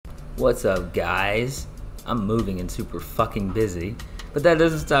What's up, guys? I'm moving and super fucking busy, but that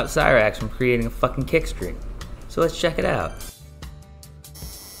doesn't stop Cyraxx from creating a fucking kick stream. So let's check it out.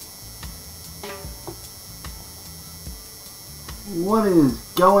 What is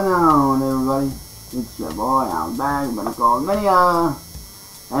going on, everybody? It's your boy, I'm back, but it's called video,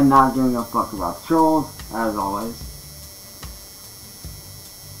 and not giving a fuck about the trolls, as always.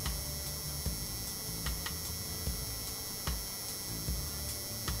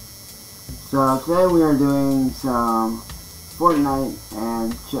 So today we are doing some Fortnite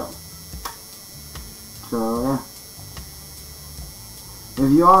and chill. So yeah.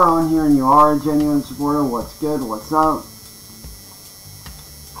 If you are on here and you are a genuine supporter, what's good, what's up?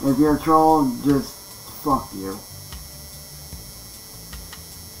 If you're a troll, just fuck you.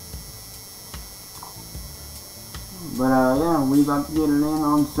 But yeah, we about to get it in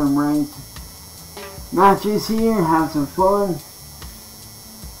on some ranked matches here, have some fun.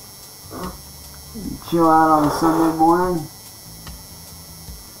 Chill out on a Sunday morning.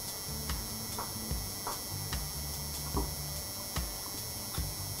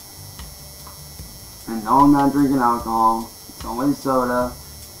 And no, I'm not drinking alcohol. It's only soda.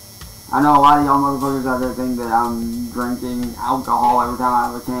 I know a lot of y'all motherfuckers out there think that I'm drinking alcohol every time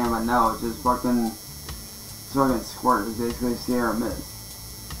I have a can, but no, it's just fucking squirt. It's basically Sierra Mist.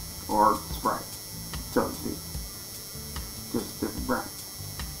 Or Sprite, so to speak. Just a different brand.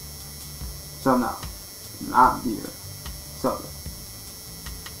 So no, not beer, soda.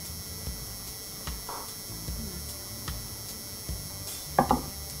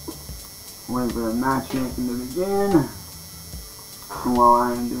 Wait for the matchmaking to begin. And while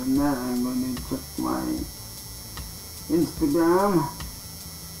I am doing that, I'm going to check my Instagram.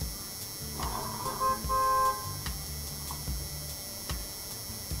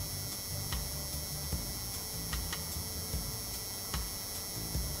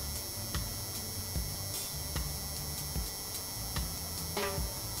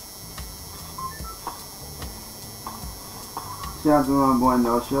 Shout out to my boy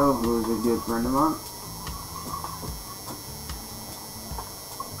No Show, who is a good friend of mine.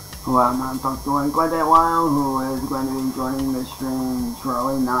 Who I've not talked to in quite that while, who is going to be joining the stream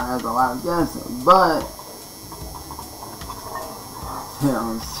shortly, not as a live guest, but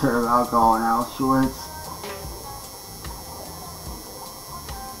serve alcohol in Auschwitz.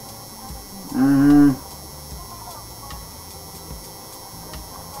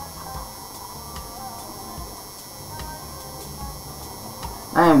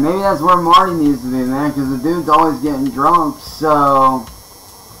 Hey, maybe that's where Marty needs to be, man, because the dude's always getting drunk, so...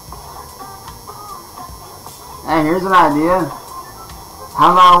 Hey, here's an idea.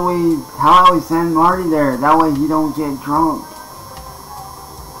 How about we send Marty there? That way he don't get drunk.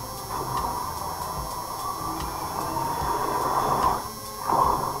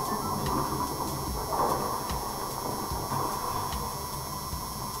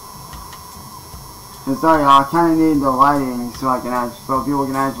 And sorry, y'all, I kind of need the lighting so people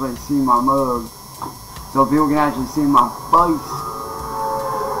can actually see my mug, so people can actually see my face.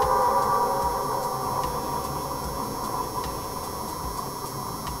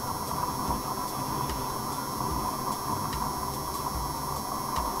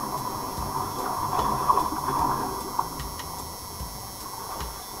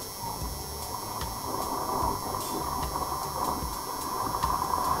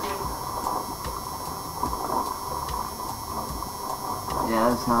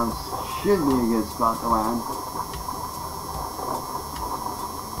 Yeah, this house should be a good spot to land.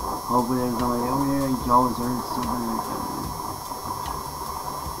 Hopefully there's nobody over here. You always heard something like that.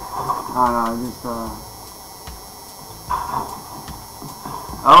 I don't know, just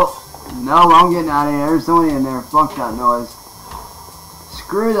oh, no, I'm getting out of here. There's somebody in there. Fuck that noise.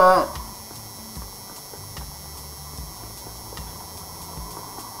 Screw that.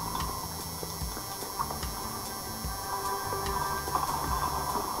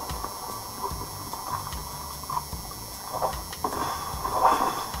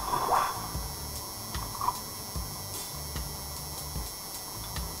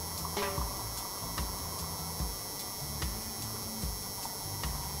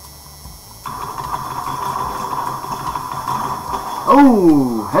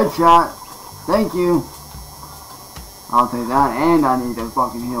 Oh, headshot. Thank you. I'll take that, and I need to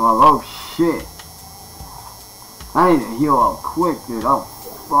fucking heal up. Oh, shit. I need to heal up quick, dude. Oh,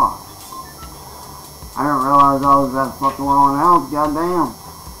 fuck. I didn't realize I was that fucking low on health. Goddamn.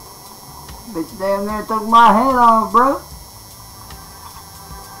 Bitch damn near took my head off, bro.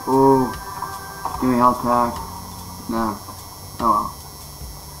 Oh, give me health pack. No. Oh well.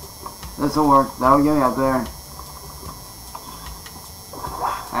 This'll work. That'll get me up there.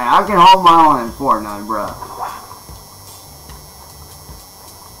 I can hold my own in Fortnite, bro.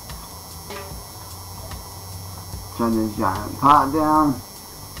 Shut this giant pot down.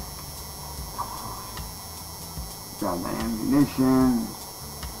 Grab that ammunition.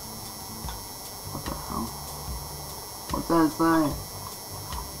 What the hell? What's that say?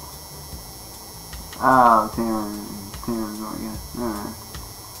 Oh, Tamer's going again. Alright.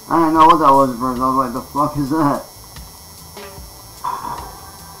 I didn't know what that was at first. I was like, the fuck is that?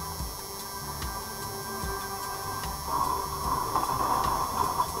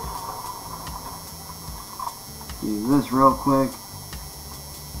 Use this real quick.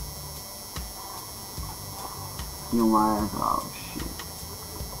 Heal my ass. Oh shit.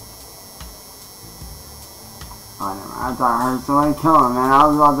 Oh, never mind. I thought I heard somebody coming, man. I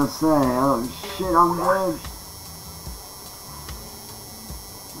was about to say, oh shit, I'm dead.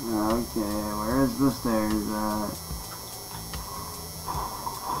 Okay, where's the stairs at?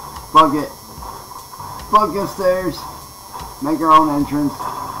 Fuck it. Fuck the stairs. Make our own entrance.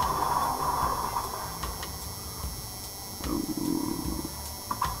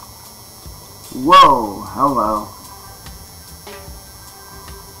 Whoa, hello.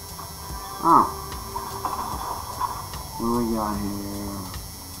 Oh. What do we got here?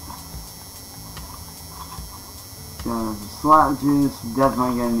 Got some slap juice,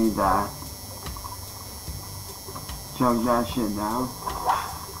 definitely gonna need that. Chug that shit down.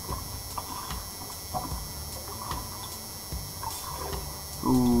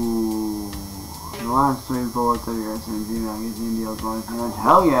 Ooh. The last 3 bullets of your SMG magazine deals bonus damage.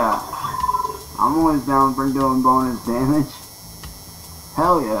 Hell yeah! I'm always down for doing bonus damage.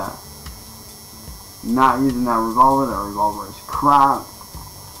 Hell yeah. Not using that revolver. That revolver is crap.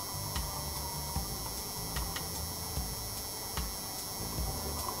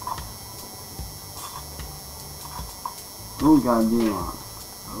 Oh, goddamn.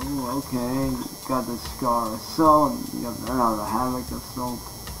 Oh, okay. Got the Scar Assault. You got the Havoc Assault.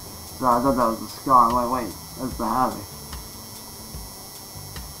 Sorry, I thought that was the Scar. I'm like, wait, that's the Havoc.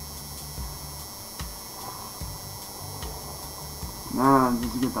 Man,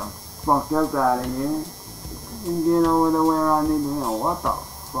 just get the fuck up out of here. And get over to where I need to go. What the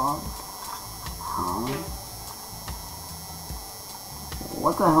fuck? Huh?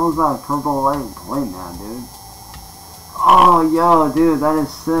 What the hell is that purple light pointing at, dude? Oh, yo, dude, that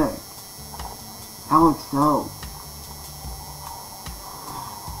is sick. That looks dope.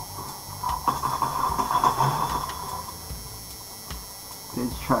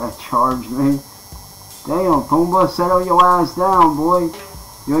 Bitch try to charge me. Damn, Pumbaa, settle your ass down, boy.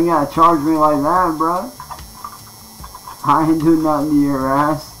 You ain't gotta charge me like that, bruh. I ain't do nothing to your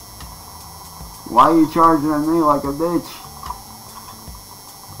ass. Why you charging at me like a bitch?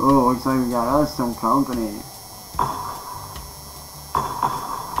 Oh, looks like we got us some company.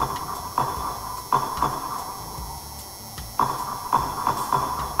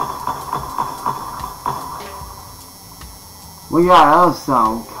 We got us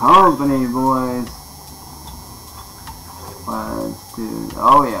some company, boys. Let's do,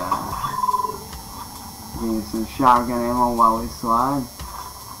 oh yeah. Getting some shotgun ammo while we slide.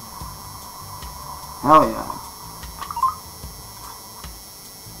 Hell yeah.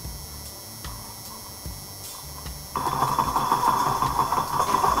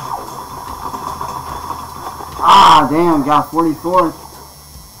 Ah, damn, got 44th.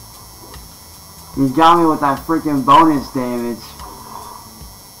 You got me with that freaking bonus damage.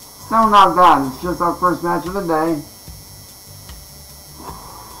 Still not bad. It's just our first match of the day.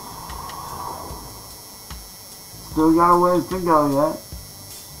 Still got a ways to go yet.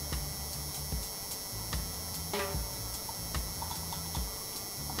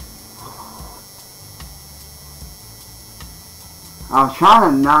 I was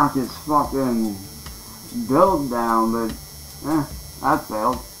trying to knock his fucking build down, but that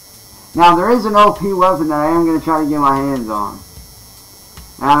failed. Now there is an OP weapon that I am going to try to get my hands on.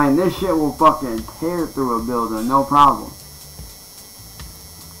 I mean, this shit will fucking tear through a building, no problem.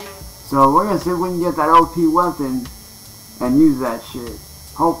 So we're going to see if we can get that OP weapon and use that shit.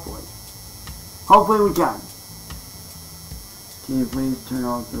 Hopefully. Hopefully we can. Can you please turn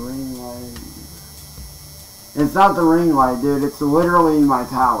off the ring light? It's not the ring light, dude. It's literally my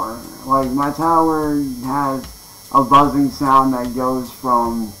tower. Like, my tower has a buzzing sound that goes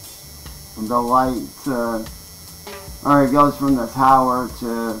from the light to, or it goes from the tower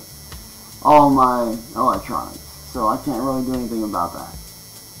to all my electronics. So I can't really do anything about that.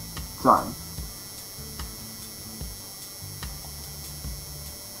 Sorry.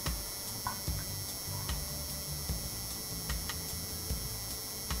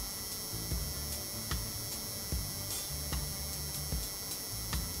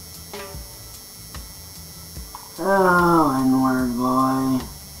 Oh, N-word boy.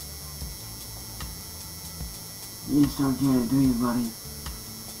 You just don't get it, do you, buddy?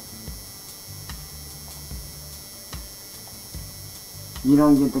 You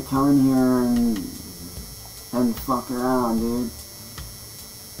don't get to come in here and fuck around, dude.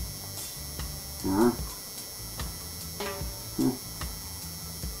 Huh?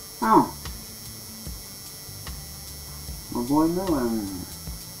 Oh. My boy Miller.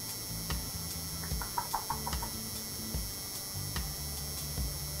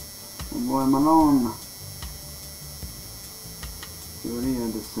 My boy Malone. See what he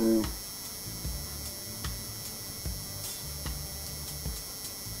had to say.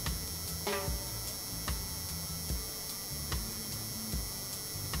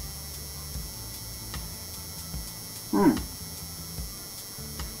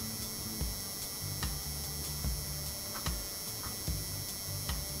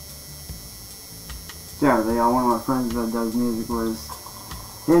 Seriously, y'all, one of my friends that does music was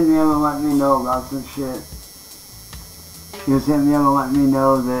hitting me up and letting me know about some shit. He was hitting me up and letting me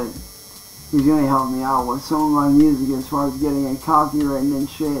know that he's gonna help me out with some of my music as far as getting it copywritten and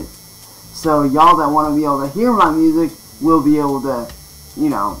shit. So y'all that want to be able to hear my music will be able to, you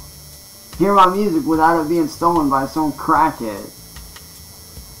know, hear my music without it being stolen by some crackhead.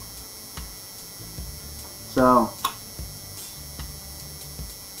 So,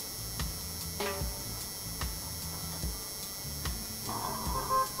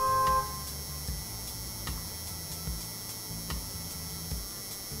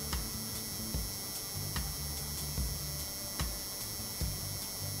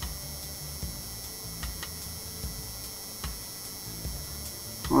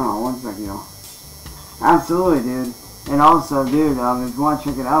 hold on 1 second, y'all. Absolutely, dude. And also, dude, if you want to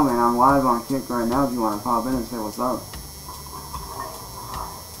check it out, man, I'm live on Kick right now if you want to pop in and say what's up.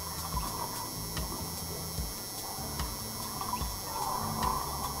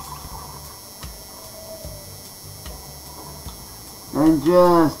 And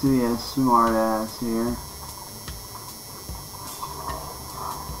just to be a smart ass here.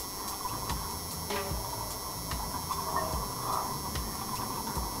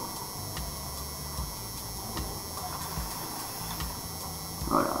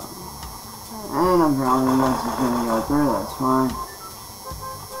 Hold on. And apparently the message didn't go through, that's fine.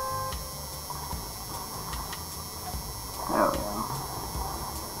 There we go.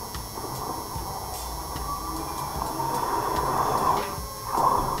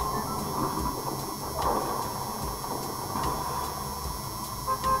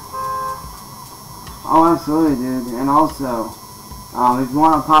 Oh, absolutely, dude. And also, if you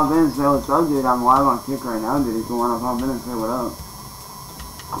want to pop in and say what's up, dude, I'm live on Kick right now, dude. If you want to pop in and say what up.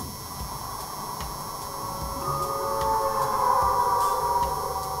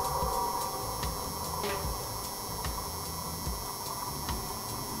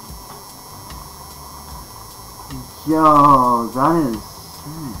 Yo, that is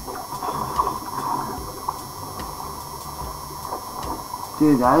sick.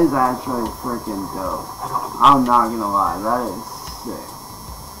 Dude, that is actually freaking dope. I'm not gonna lie, that is sick.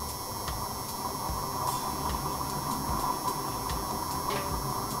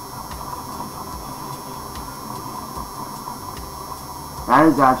 That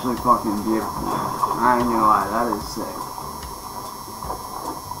is actually fucking beautiful. I ain't gonna lie, that is sick.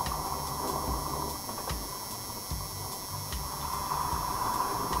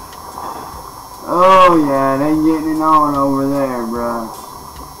 Oh yeah, they getting it on over there, bruh.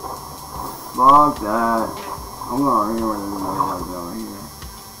 Fuck that. I'm going over here where there's another one over here.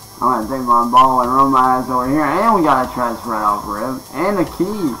 I'm gonna take my ball and run my ass over here. And we got a trash right off rib. And a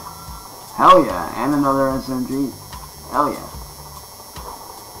key. Hell yeah. And another SMG. Hell yeah.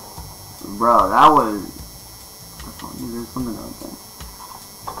 Bro, that was... There's something out there.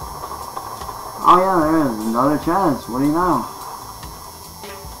 Oh yeah, there is another chest. What do you know?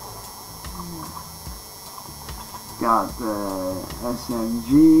 Got the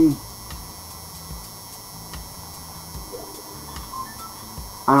SMG.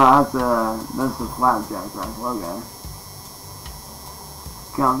 I know that's the flapjack rifle. Okay.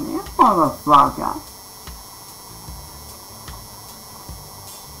 Come here, motherfucker.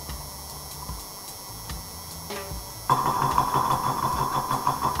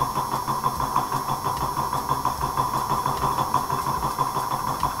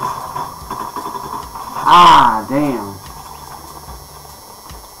 Ah, damn.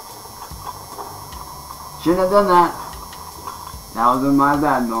 Shouldn't have done that. That was in my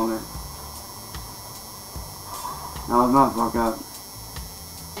bad moment. That was my fuck up.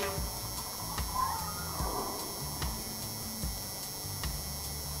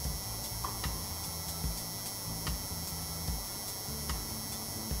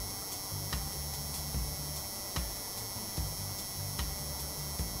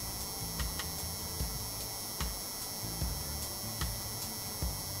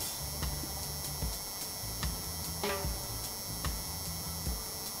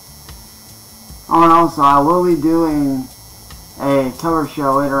 Oh, and also I will be doing a cover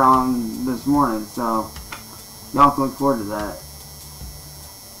show later on this morning, so y'all can look forward to that.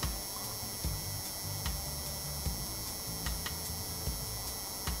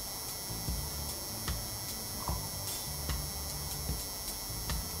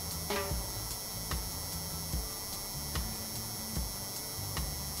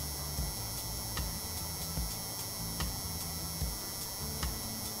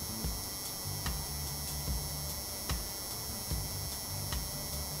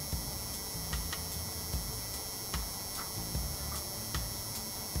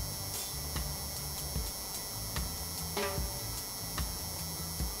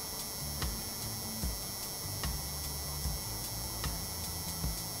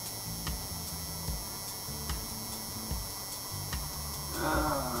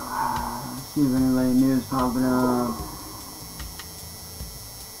 See if anybody new is popping up.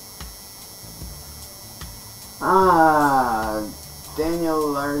 Daniel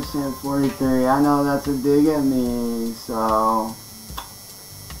Larson 43. I know that's a dig at me, so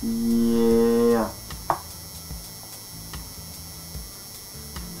yeah.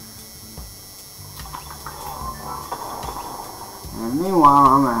 And meanwhile,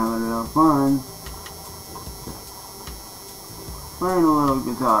 I'm having a little fun playing a little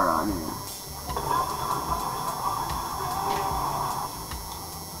guitar on here.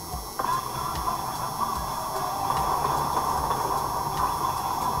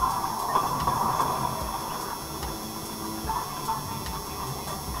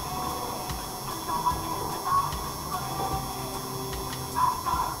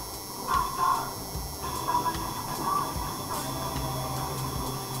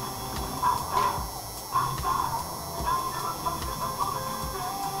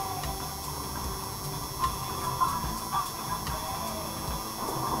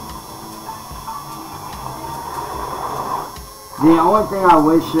 The only thing I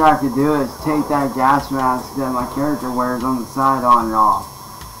wish that I could do is take that gas mask that my character wears on the side on and off.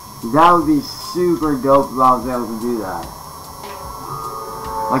 That would be super dope if I was able to do that.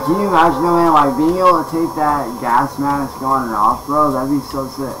 Like, can you imagine, man, like being able to take that gas mask on and off, bro? That'd be so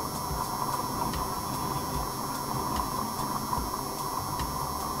sick.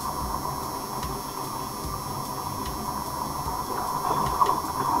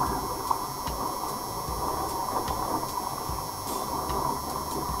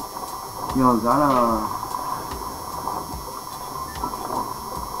 Yo, is that a...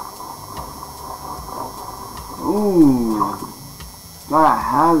 Ooh. Gotta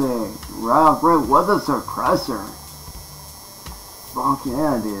have it. Ralph, right, what a suppressor. Fuck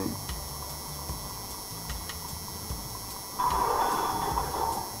yeah, dude.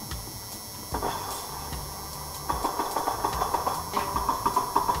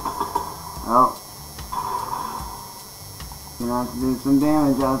 Oh. Gonna have to do some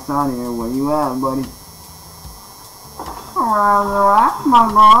damage outside of here. Where you at, buddy? Where you at, my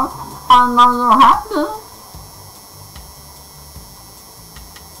boy? I know you're happy.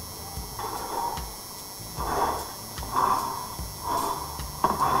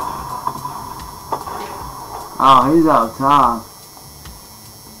 Oh, he's out top.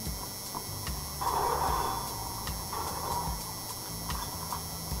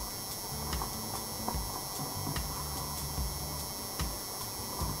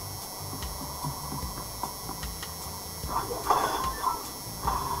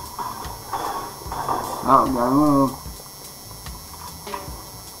 Oh, gotta move.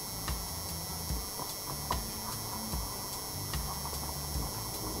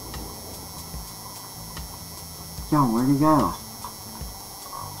 Yo, where'd he go?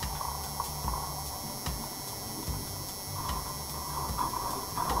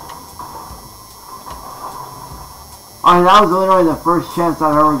 I mean, that was literally the first chest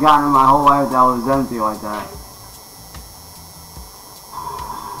I've ever gotten in my whole life that was empty like that.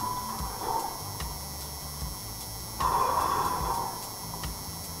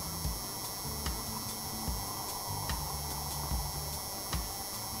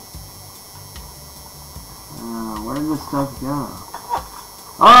 Where did this stuff go?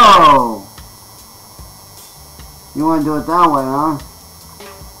 Oh! You want to do it that way, huh?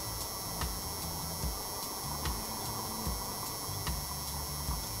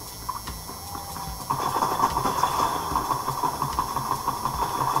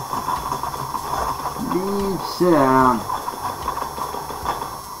 Sit down.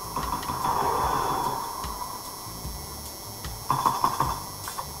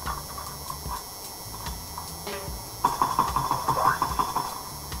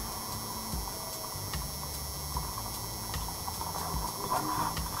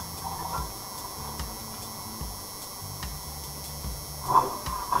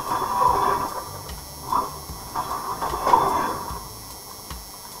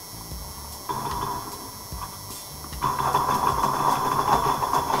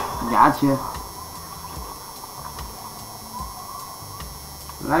 got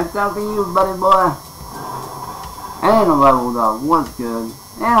you. Lights out for you, buddy boy. And I leveled up. What's good?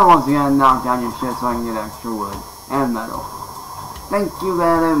 And I'm also gonna knock down your shit so I can get extra wood and metal. Thank you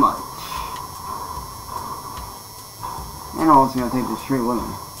very much. And I'm also gonna take the street with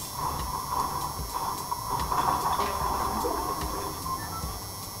me.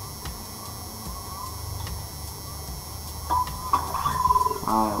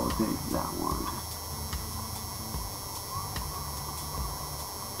 I will take that one.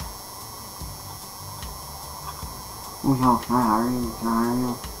 Oh, yo, can I hire you? Can I hire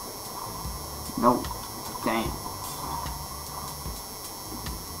you? Nope. Dang.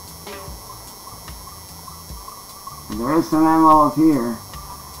 And there is some ammo up here.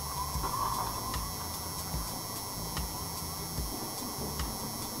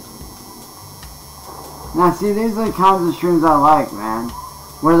 Now, see, these are the kinds of streams I like, man.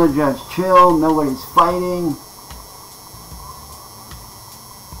 Where they're just chill, nobody's fighting.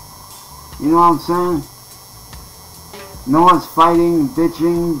 You know what I'm saying? No one's fighting,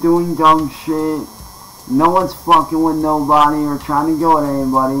 bitching, doing dumb shit. No one's fucking with nobody or trying to go at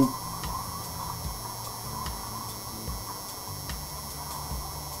anybody.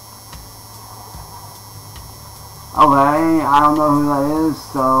 Okay, I don't know who that is,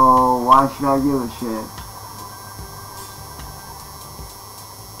 so why should I give a shit?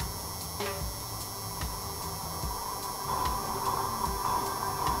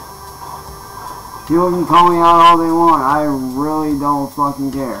 People can call me out all they want. I really don't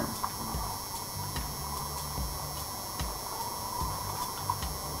fucking care.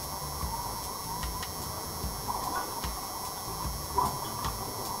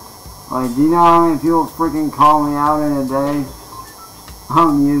 Like, do you know how many people freaking call me out in a day?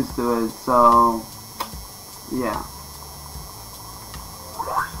 I'm used to it, so yeah.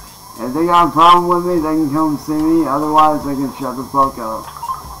 If they got a problem with me, they can come see me. Otherwise, they can shut the fuck up.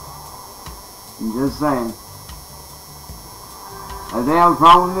 I'm just saying. If they have a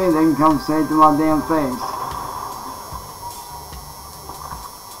problem with me, they can come say it to my damn face.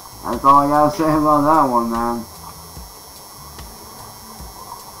 That's all I gotta say about that one, man.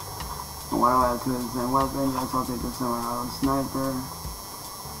 Why do I have two of the same weapon? Yes, I'll take the semi-auto sniper.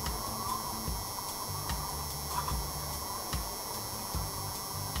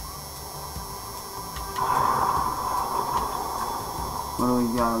 What do we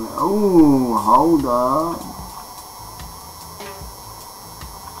got? Ooh, hold up.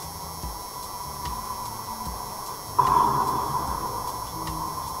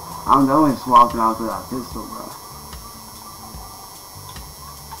 I'm definitely swapping out to that pistol, bro.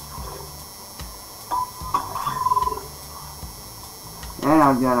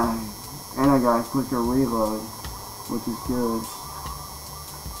 And I got a quicker reload, which is good.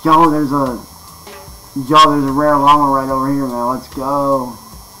 Yo, there's a rare llama right over here, man. Let's go.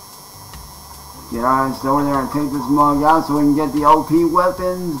 Get our ass over there and take this mug out so we can get the OP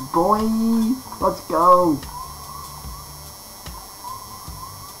weapons, boy. Let's go.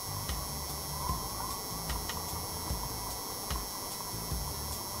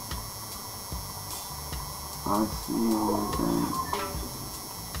 I see everything.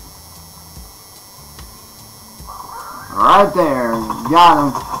 Right there, got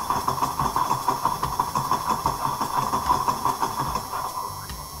him.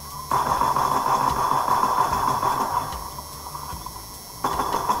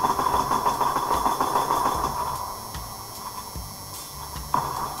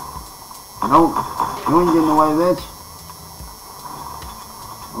 Nope, you ain't getting away, bitch.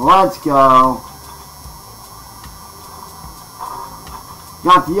 Let's go.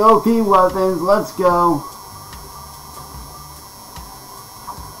 Got the OP weapons, let's go.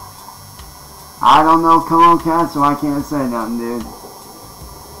 I don't know, come on, cat, so I can't say nothing, dude.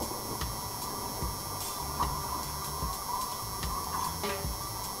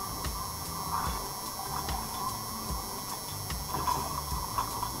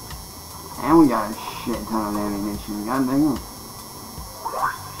 And we got a shit ton of ammunition, god damn.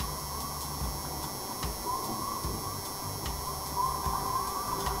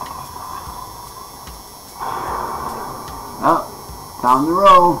 Oh, time to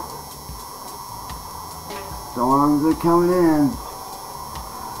roll. Storms are coming in.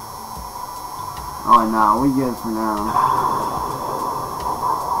 Oh no, we good for now.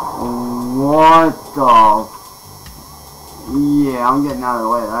 What the? Yeah, I'm getting out of the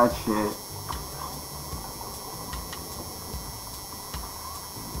way of that shit.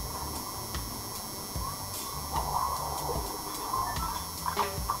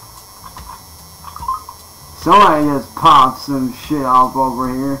 Somebody just popped some shit off over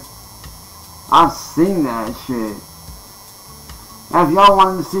here. I've seen that shit. And if y'all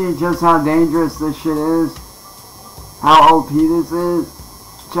wanted to see just how dangerous this shit is, how OP this is,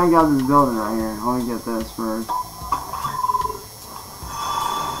 check out this building right here. Let me get this first.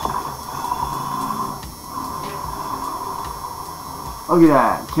 Look at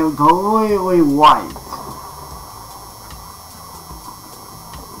that. Completely wiped.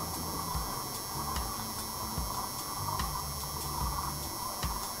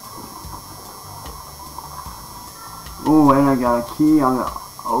 Oh, and I got a key on the...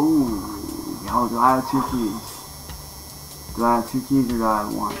 Oh, yo, do I have 2 keys? Do I have 2 keys or do I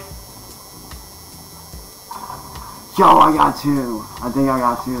have 1? Yo, I got 2. I think I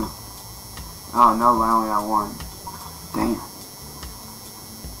got 2. Oh, no, but I only got 1. Damn.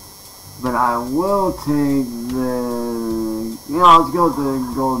 But I will take the... You know, let's go with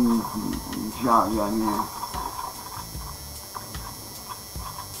the golden shotgun here.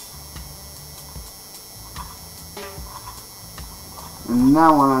 And that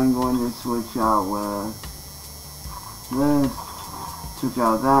one I'm going to switch out with this, switch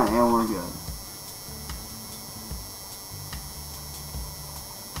out that, and we're good.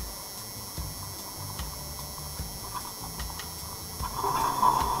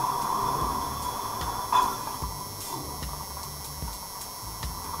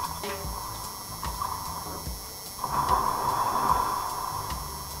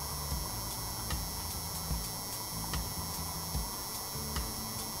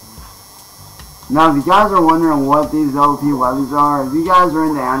 Now, if you guys are wondering what these OP weapons are, if you guys are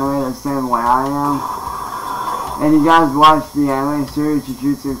into anime the same way I am, and you guys watch the anime series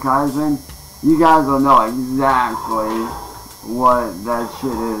Jujutsu Kaisen, you guys will know exactly what that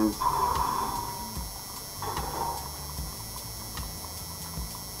shit is.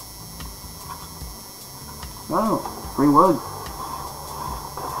 Oh, free wood.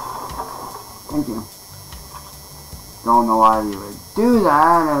 Thank you. Don't know why you would do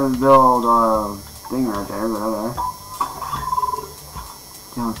that and build a thing right there, but okay.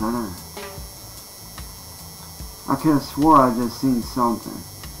 What's that there? I could have swore I just seen something.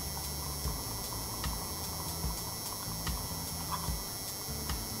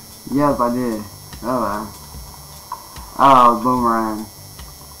 Yep, I did. Okay. Oh, boomerang.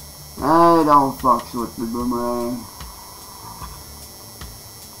 I don't fucks with the boomerang.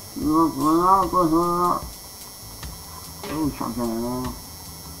 Oh, shotgun now.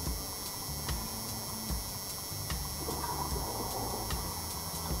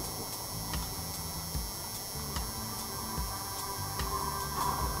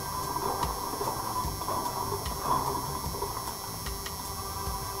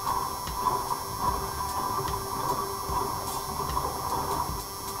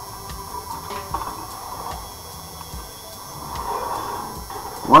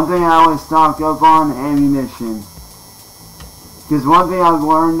 One thing I always stock up on, ammunition. Because one thing I've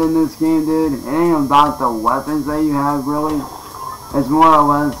learned in this game, dude, it ain't about the weapons that you have, really. It's more or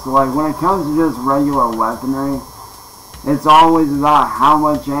less, like, when it comes to just regular weaponry, it's always about how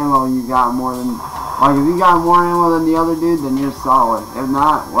much ammo you got more than... Like, if you got more ammo than the other dude, then you're solid. If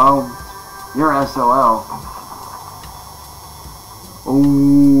not, well, you're SOL.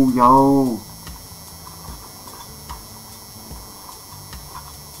 Oh, yo.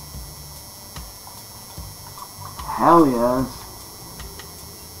 Hell yes.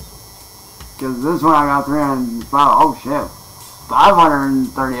 Because this one I got 305. Oh shit.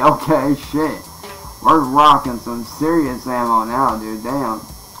 530. Okay, shit. We're rocking some serious ammo now, dude. Damn.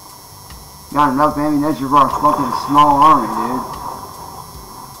 Got enough ammunition for our fucking small army, dude.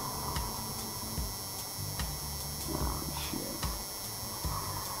 Oh shit.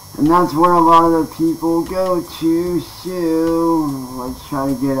 And that's where a lot of the people go to. Shoo. Let's try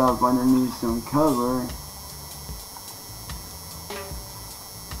to get up underneath some cover.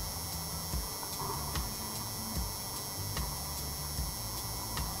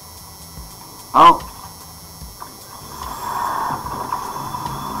 Oh.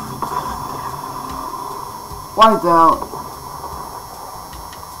 Wiped out.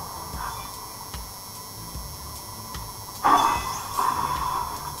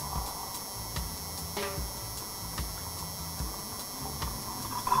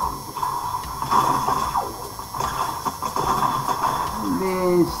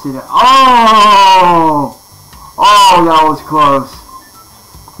 Oh! Oh, that was close.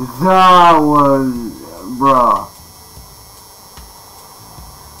 That was, bruh.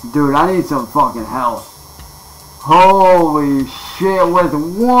 Dude, I need some fucking health. Holy shit, with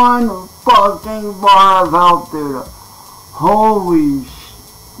 1 fucking bar of health, dude. Holy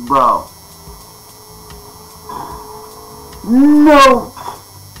bro. No!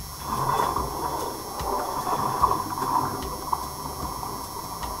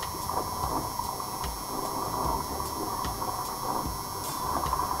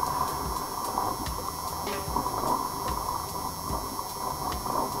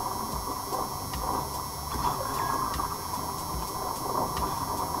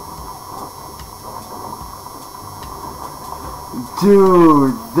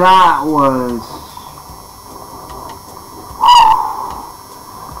 Dude, that was...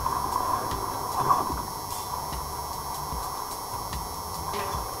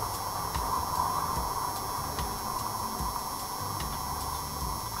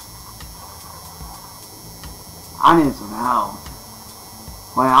 I need some help.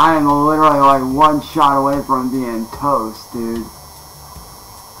 Like, I am literally like one shot away from being toast, dude.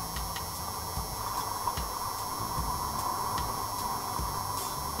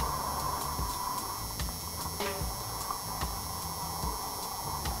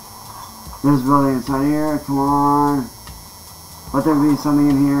 There's building inside here, come on. Let there be something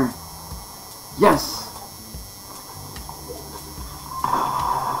in here. Yes!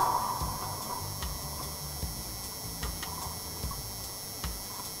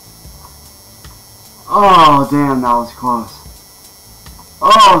 Oh, damn, that was close.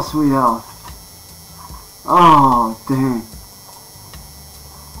 Oh, sweet health. Oh, dang.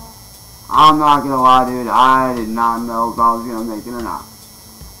 I'm not gonna lie, dude. I did not know if I was gonna make it or not.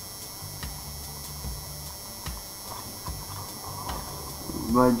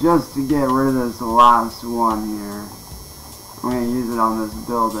 But just to get rid of this last one here, I'm gonna use it on this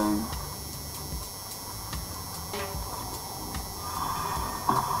building.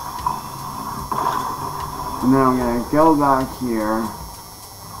 And then I'm gonna go back here.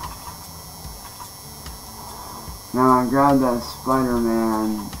 Now I grab that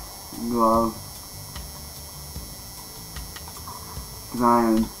Spider-Man glove. Because I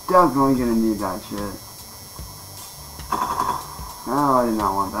am definitely gonna need that shit. Oh, I did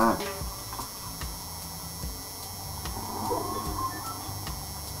not want that.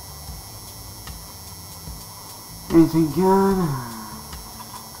 Anything good?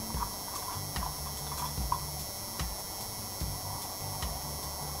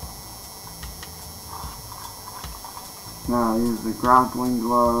 Now use the grappling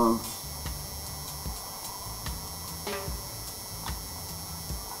glove.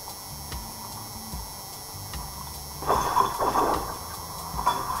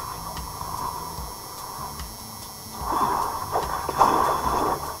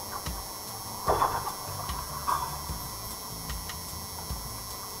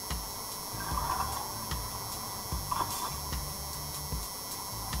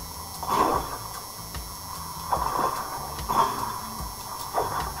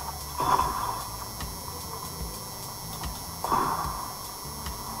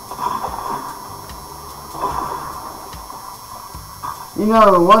 You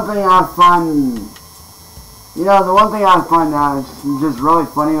know, the one thing I find just really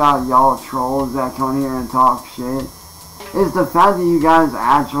funny about y'all trolls that come here and talk shit is the fact that you guys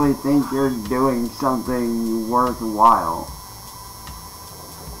actually think you're doing something worthwhile.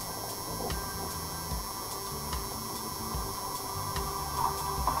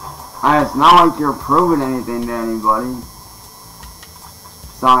 It's not like you're proving anything to anybody.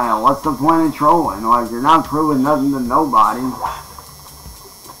 So, what's the point of trolling? Like, you're not proving nothing to nobody.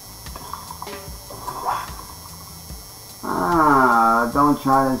 Don't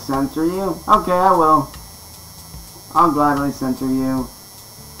try to censor you. Okay, I will. I'll gladly censor you.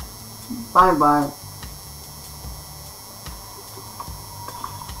 Bye bye.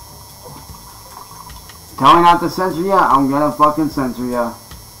 Tell me not to censor ya, I'm gonna fucking censor ya.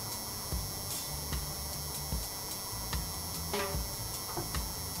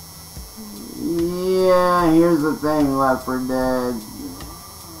 Yeah, here's the thing, Left 4 Dead.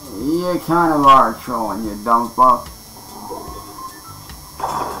 You kind of are trolling, you dumb fuck.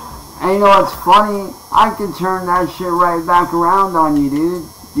 And you know what's funny? I can turn that shit right back around on you, dude.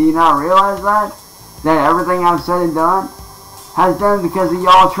 Do you not realize that? That everything I've said and done has been because of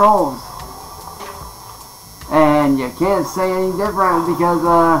y'all trolls. And you can't say any different because,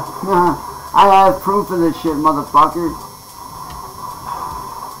 I have proof of this shit, motherfucker.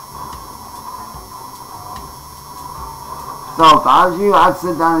 So if I was you, I'd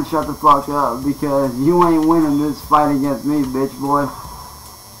sit down and shut the fuck up because you ain't winning this fight against me, bitch boy.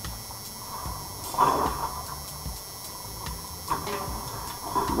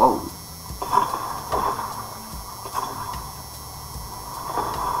 Whoa.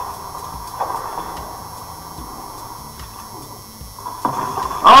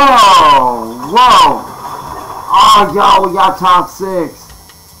 Oh, whoa. Oh, y'all, we got top 6.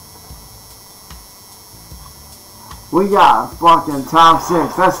 We got fucking top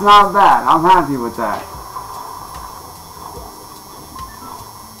 6. That's not bad. I'm happy with that.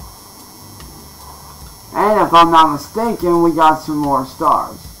 And if I'm not mistaken, we got some more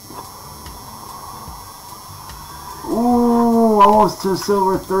stars. Ooh, almost to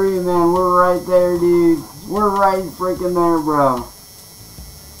silver 3, man. We're right there, dude. We're right freaking there, bro.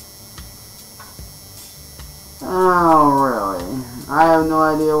 Oh, really? I have no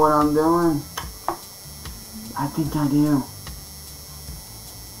idea what I'm doing. I think I do.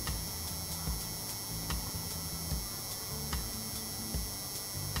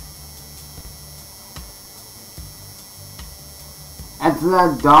 And to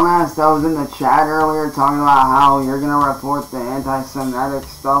that dumbass that was in the chat earlier talking about how you're gonna report the anti-Semitic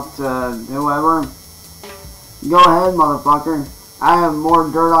stuff to whoever, go ahead, motherfucker. I have more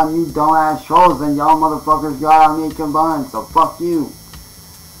dirt on you dumbass trolls than y'all motherfuckers got on me combined, so fuck you.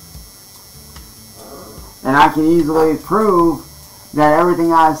 And I can easily prove that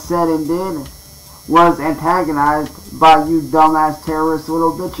everything I said and did was antagonized by you dumbass terrorist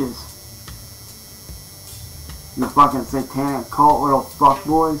little bitches. You fucking satanic cult little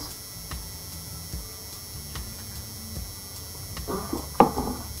fuckboys.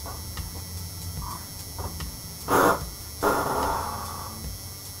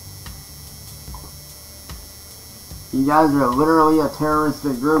 You guys are literally a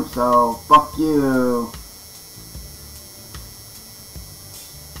terroristic group, so fuck you.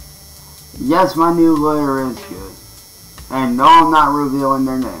 Yes, my new lawyer is good. And no, I'm not revealing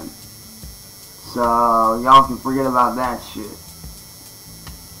their name. So, y'all can forget about that shit.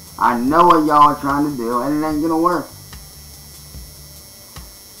 I know what y'all are trying to do, and it ain't gonna work.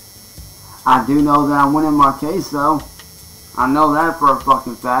 I do know that I'm winning my case, though. I know that for a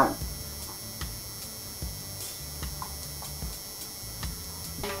fucking fact.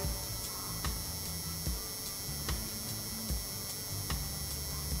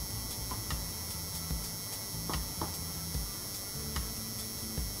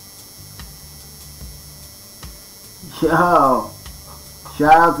 Yo,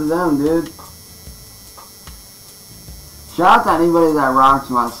 shout out to them, dude. Shout out to anybody that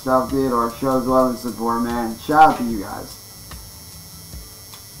rocks my stuff, dude, or shows love and support, man. Shout out to you guys.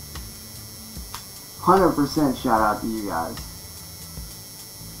 100% shout out to you guys.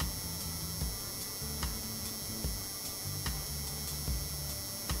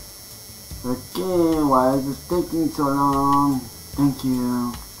 Okay, why is this taking so long? Thank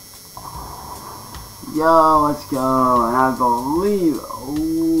you. Yo, let's go, and I believe,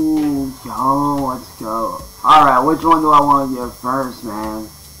 ooh, yo, let's go. Alright, which one do I want to get first, man?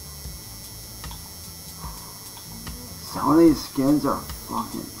 Some of these skins are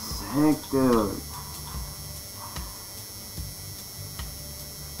fucking sick, dude.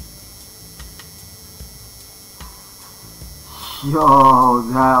 Yo,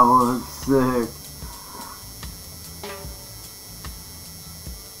 that looks sick.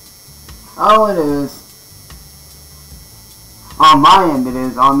 Oh, it is. On my end it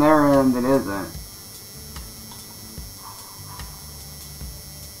is, on their end it isn't.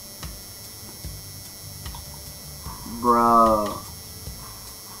 Bro.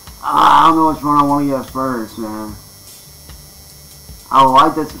 I don't know which one I want to get first, man. I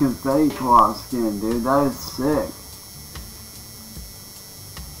like this confetti claw skin, dude. That is sick.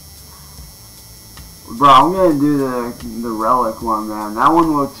 Bro, I'm gonna do the relic one, man. That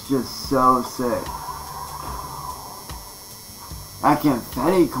one looks just so sick. That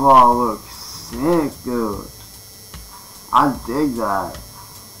confetti claw looks sick, dude. I dig that.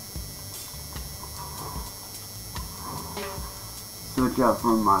 Switch up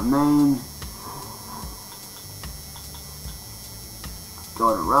from my main.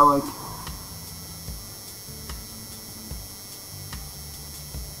 Go to relic.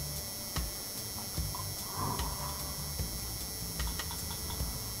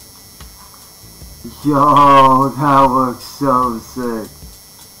 Yo, that looks so sick.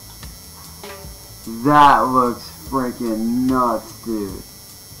 That looks freaking nuts, dude.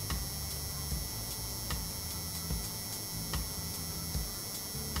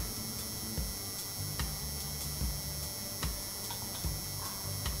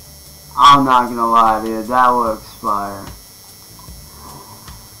 I'm not gonna lie, dude. That looks fire.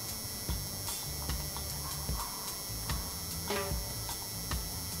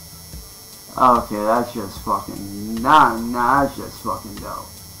 Okay, that's just fucking, nah, that's just fucking dope.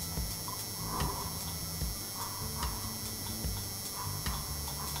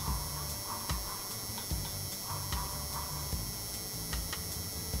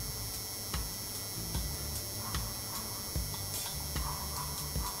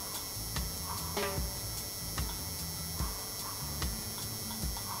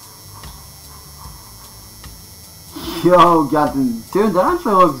 Yo, got the dude. That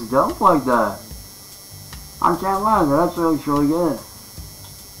actually looks dope like that. I can't lie, that actually looks really good.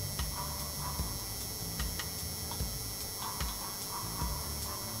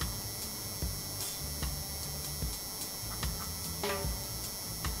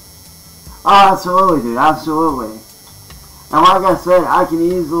 Oh, absolutely, dude, absolutely. And like I said, I can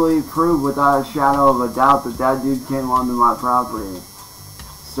easily prove without a shadow of a doubt that that dude came onto my property.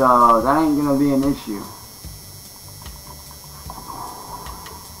 So, that ain't gonna be an issue.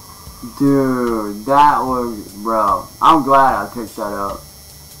 Dude, that looks, bro, I'm glad I picked that up.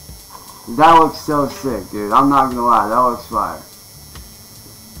 That looks so sick, dude. I'm not gonna lie, that looks fire.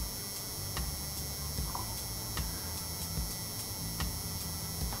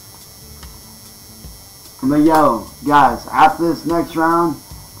 But yo, guys, after this next round,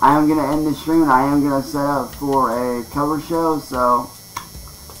 I am gonna end the stream and I am gonna set up for a cover show, so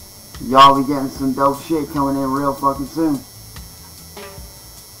y'all be getting some dope shit coming in real fucking soon.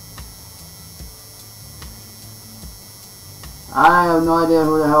 I have no idea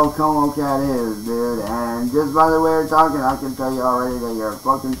who the hell Como Cat is, dude, and just by the way you're talking, I can tell you already that you're a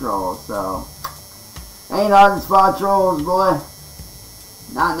fucking troll, so ain't hard to spot trolls, boy.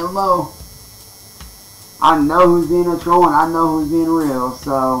 Not no more. I know who's being a troll and I know who's being real,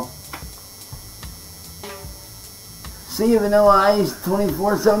 so see you, Vanilla Ice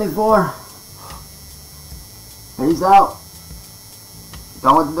 2474. Peace out.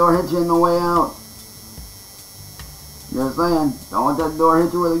 Don't let the door hit you on the way out. Just saying. Don't let that door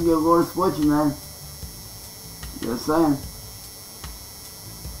hit you where the good Lord split you, man. Just saying.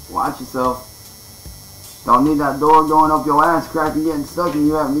 Watch yourself. Don't need that door going up your ass crack and getting stuck and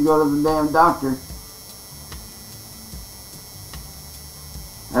you having to go to the damn doctor.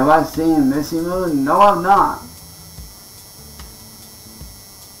 Have I seen Missy Moon? No, I've not.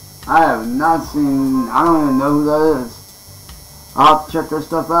 I have not seen, I don't even know who that is. I'll have to check their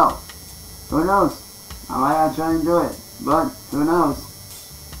stuff out. Who knows? I might not try and do it, but who knows?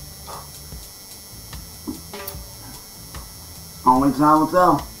 Only time will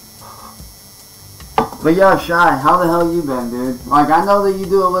tell. But yo, Shy, how the hell you been, dude? Like, I know that you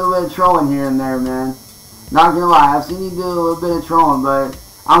do a little bit of trolling here and there, man. Not gonna lie, I've seen you do a little bit of trolling, but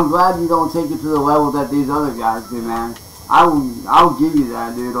I'm glad you don't take it to the level that these other guys do, man. I'll give you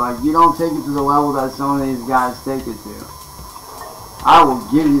that, dude. Like, you don't take it to the level that some of these guys take it to. I will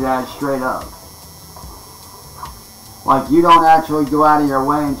give you that straight up. Like, you don't actually go out of your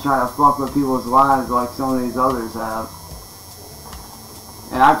way and try to fuck with people's lives like some of these others have.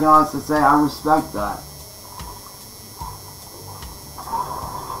 And I can honestly say I respect that.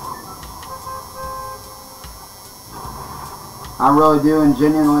 I really do and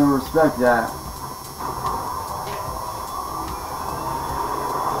genuinely respect that.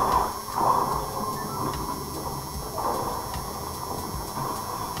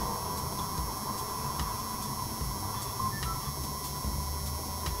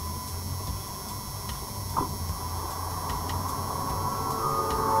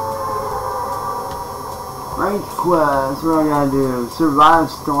 Range quest, what do I gotta do?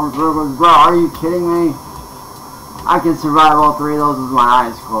 Survive storms, bro, are you kidding me? I can survive all three of those with my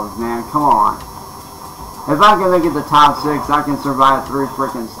eyes closed, man. Come on. If I can make it to top 6, I can survive 3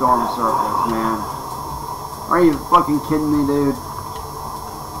 freaking storm circles, man. Are you fucking kidding me, dude?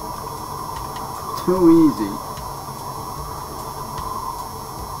 Too easy.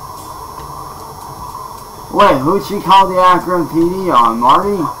 Wait, who'd she call the Akron PD on?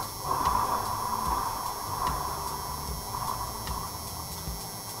 Marty?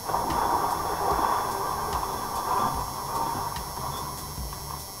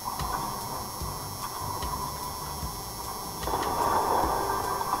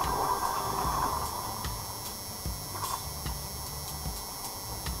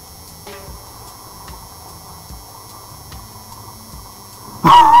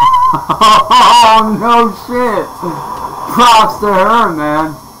 Oh, no shit. Props to her,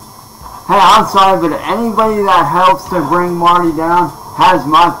 man. Hey, I'm sorry, but anybody that helps to bring Marty down has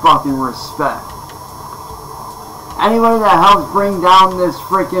my fucking respect. Anybody that helps bring down this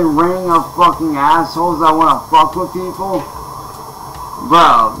freaking ring of fucking assholes that want to fuck with people,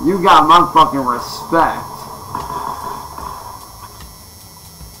 bro, you got my fucking respect.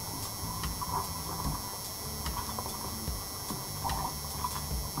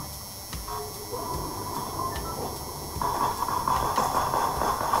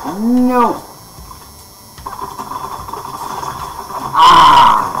 No.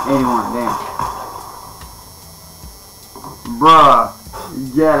 Ah, 81, damn. Bruh,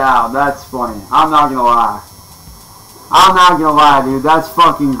 get out. That's funny. I'm not gonna lie. I'm not gonna lie, dude. That's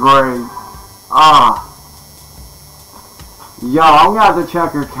fucking great. Ah. Yo, I'm gonna have to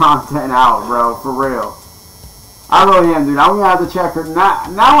check her content out, bro. For real. I really am, dude. I'm gonna have to check her.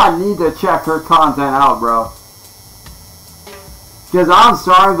 Now I need to check her content out, bro. Because I'm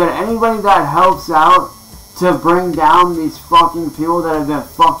sorry, but anybody that helps out to bring down these fucking people that have been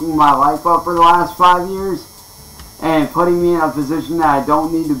fucking my life up for the last 5 years and putting me in a position that I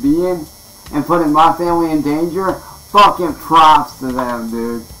don't need to be in and putting my family in danger. Fucking props to them,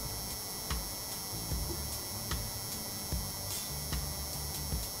 dude.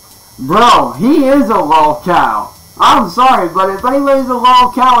 Bro, he is a lol cow. I'm sorry, but if anybody's a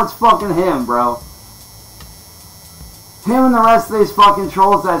lol cow, it's fucking him, bro. Him and the rest of these fucking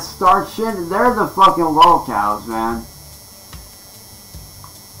trolls that start shit, they're the fucking lol cows, man.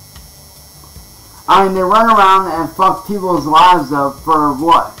 I mean, they run around and fuck people's lives up for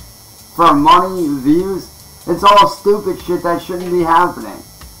what? For money, views? It's all stupid shit that shouldn't be happening.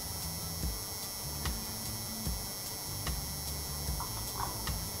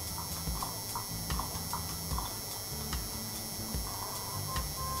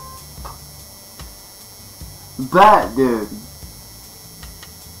 Bet, dude.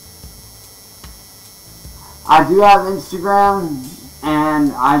 I do have Instagram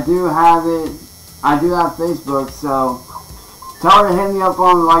and I do have Facebook, so tell her to hit me up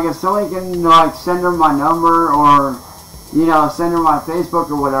on, like, if somebody can, like, send her my number or, you know, send her my Facebook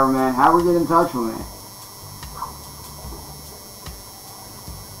or whatever, man, have her get in touch with me.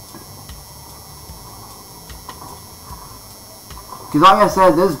 Because like I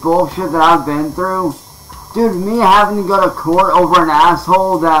said, this bullshit that I've been through, dude, me having to go to court over an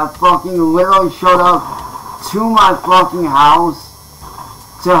asshole that fucking literally showed up to my fucking house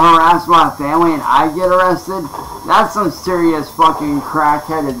to harass my family and I get arrested, that's some serious fucking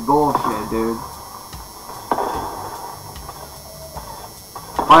crackheaded bullshit, dude.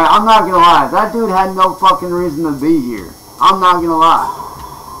 Like, I'm not gonna lie, that dude had no fucking reason to be here. I'm not gonna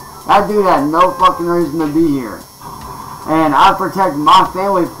lie. That dude had no fucking reason to be here. And I protect my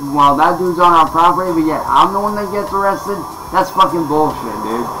family while that dude's on our property, but yet I'm the one that gets arrested? That's fucking bullshit,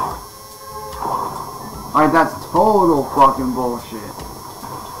 dude. Like, that's total fucking bullshit.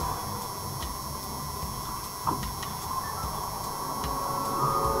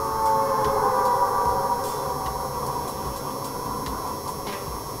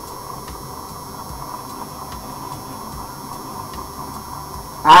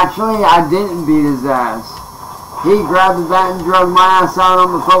 Actually, I didn't beat his ass. He grabbed the bat and drug my ass out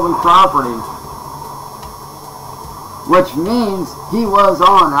on the public property. Which means he was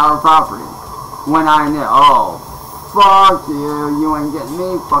on our property. When I knew, oh, fuck you, you ain't getting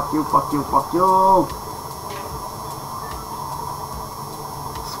me, fuck you, fuck you, fuck you.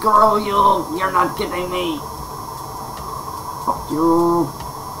 Screw you, you're not getting me. Fuck you.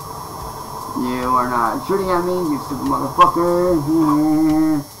 You are not shooting at me, you stupid motherfucker.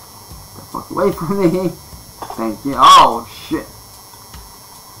 Get the fuck away from me. Thank you. Oh, shit.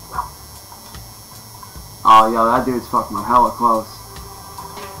 Oh, yo, that dude's fucking hella close.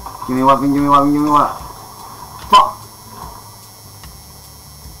 Give me a weapon, give me a weapon, give me a weapon. Fuck!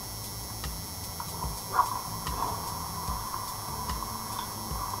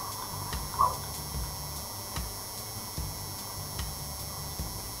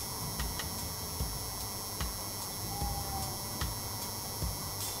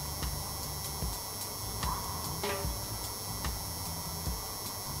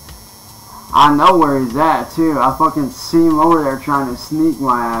 I know where he's at, too. I fucking see him over there trying to sneak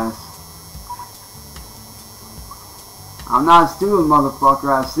my ass. I'm not a stupid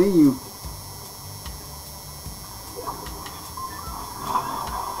motherfucker. I see you.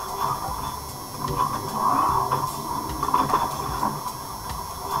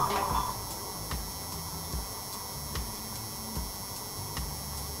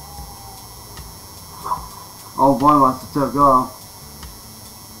 Oh boy, must have took off.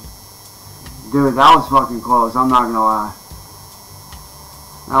 Dude, that was fucking close, I'm not gonna lie.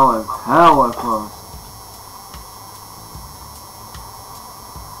 That was hella close.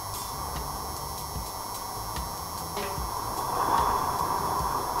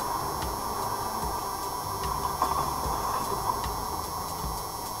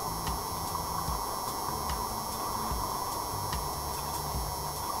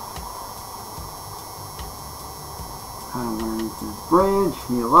 Underneath this bridge,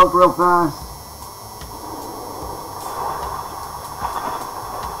 heal up real fast.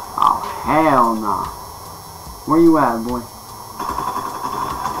 Hell nah. Where you at, boy?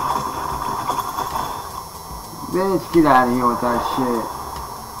 Bitch, get out of here with that shit.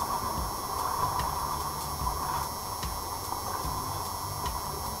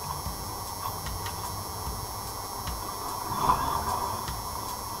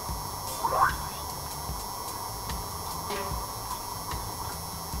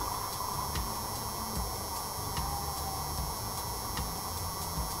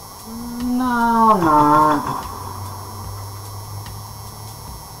 No, I'm not.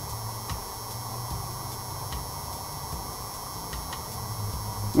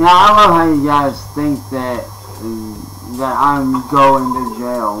 Yeah, I love how you guys think that I'm going to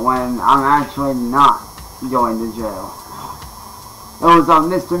jail when I'm actually not going to jail. It was a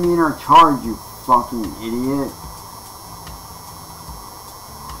misdemeanor charge, you fucking idiot.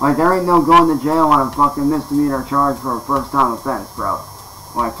 Like, there ain't no going to jail on a fucking misdemeanor charge for a first time offense, bro.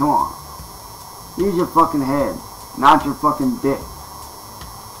 Like, come on. Use your fucking head, not your fucking dick.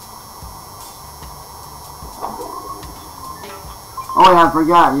 Oh yeah, I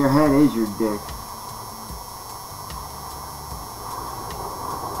forgot, your head is your dick.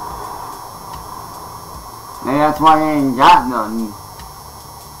 Maybe that's why you ain't got nothing.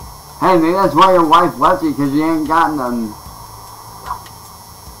 Hey, maybe that's why your wife left you, because you ain't got nothing.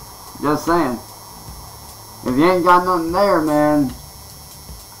 Just saying. If you ain't got nothing there, man.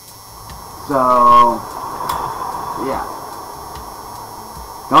 So, yeah.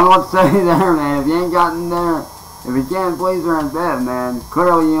 Don't know what to say there, man. If you ain't got nothing there, if you can't please her in bed, man,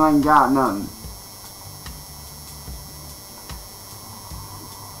 clearly you ain't got nothing.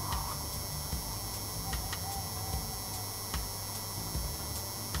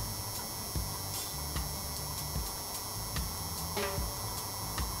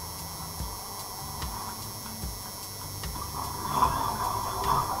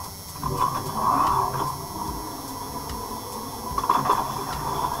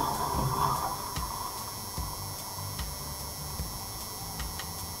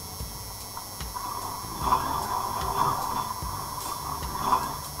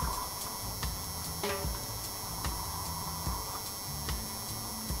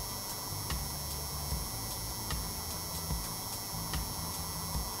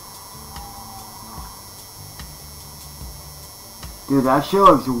 Dude, that shit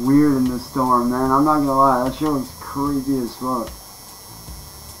looks weird in the storm, man. I'm not gonna lie, that shit looks creepy as fuck.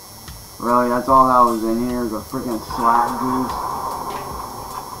 Really, that's all that was in here, is a freaking slap juice.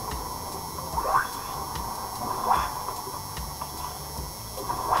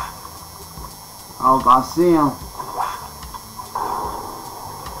 Oh, I see him.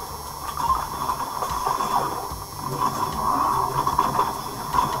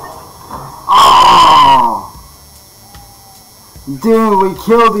 Dude, we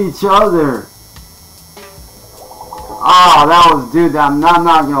killed each other. Oh, that was, dude, I'm not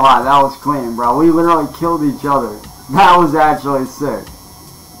gonna lie, that was clean, bro. We literally killed each other. That was actually sick.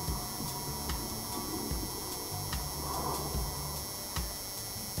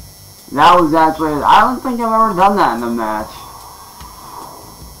 That was actually, I don't think I've ever done that in a match.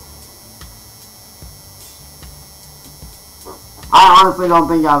 I honestly don't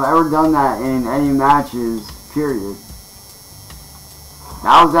think I've ever done that in any matches, period.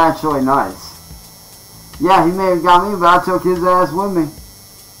 That was actually nice. Yeah, he may have got me, but I took his ass with me.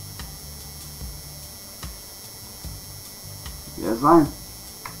 Yes, fine.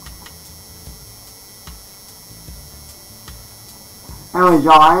 Anyways,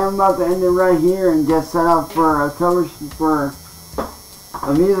 y'all, I am about to end it right here and get set up for a cover for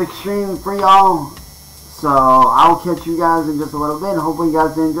a music stream for y'all. So I'll catch you guys in just a little bit. Hopefully you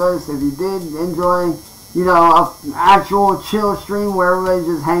guys enjoy this. If you did enjoy, you know, an actual chill stream where everybody's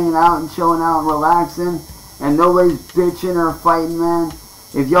just hanging out and chilling out and relaxing and nobody's bitching or fighting, man.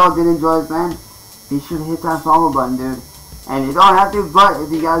 If y'all did enjoy this, man, be sure to hit that follow button, dude. And you don't have to, but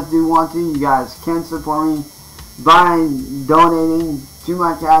if you guys do want to, you guys can support me by donating to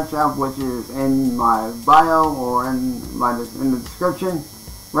my Cash App, which is in my bio or in the description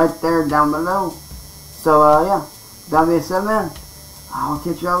right there down below. So yeah, that being said, man, I'll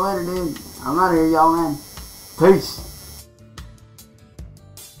catch y'all later, dude. I'm out of here, y'all, man. Peace.